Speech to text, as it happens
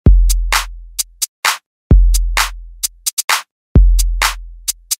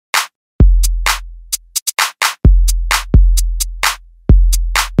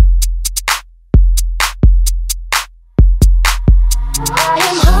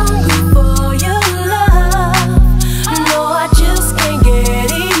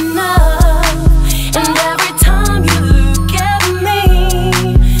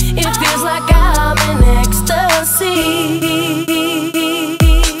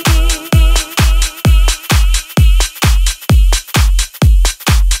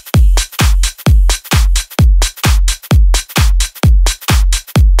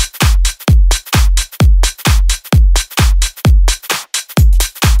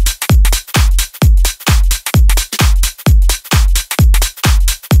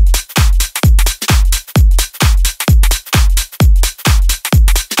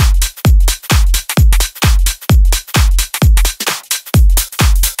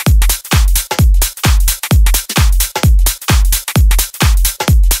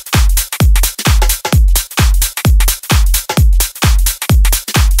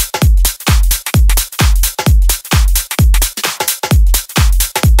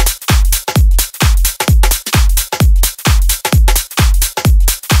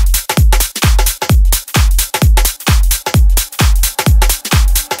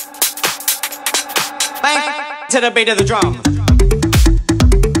to the beat of the drum.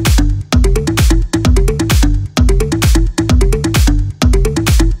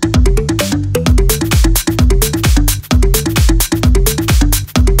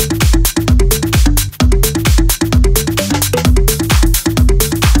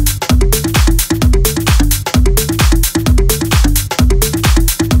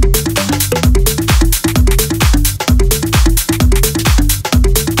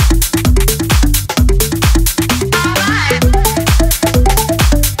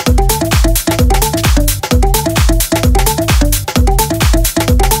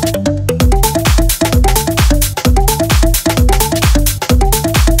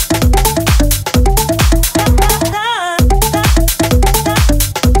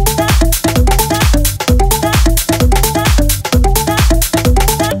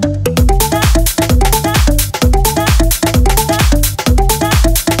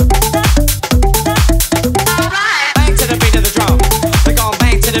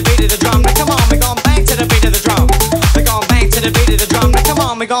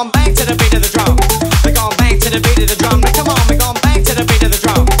 We gon' bang to the beat of the drum. We gon' bang to the beat of the drum. Now come on, we gon' bang to the beat of the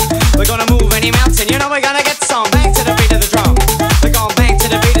drum. We're gonna move any mountain, you know we're gonna get some. Bang to the beat of the drum. We gon' bang to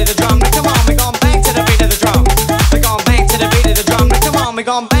the beat of the drum. Now come on, we gon' bang to the beat of the drum. We gon' bang to the beat of the drum. Now come on, we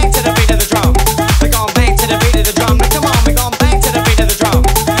gon' bang to the beat of the drum. We gon' bang to the beat of the drum. Now come on, we gon' bang to the beat of the drum.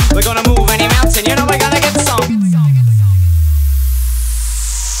 We're gonna move any mountain, you know we're gonna get some.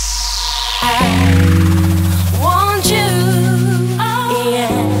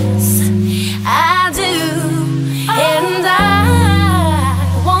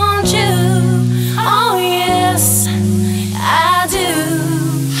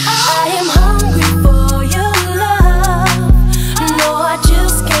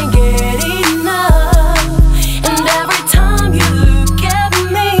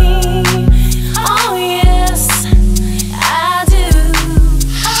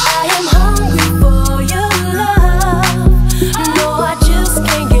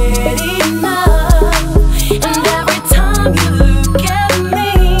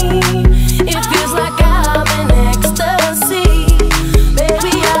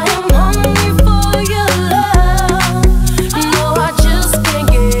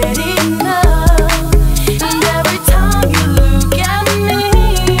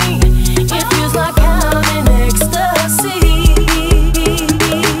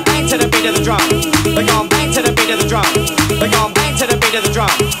 We're gon' bang to the beat of the drum. We're gon' bang to the beat of the drum.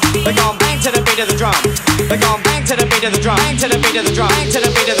 We're gon' bang to the beat of the drum. We're gon' bang to the beat of the drum. Bang to the beat of the drum. Bang to the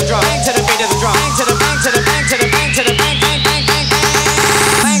beat of the drum. Bang to the beat of the drum. Bang to the bang to the bang to the bang to the bang bang bang bang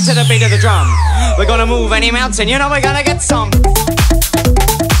bang. Bang to the beat of the drum. We're gonna move any mountain, you know we're gonna get some.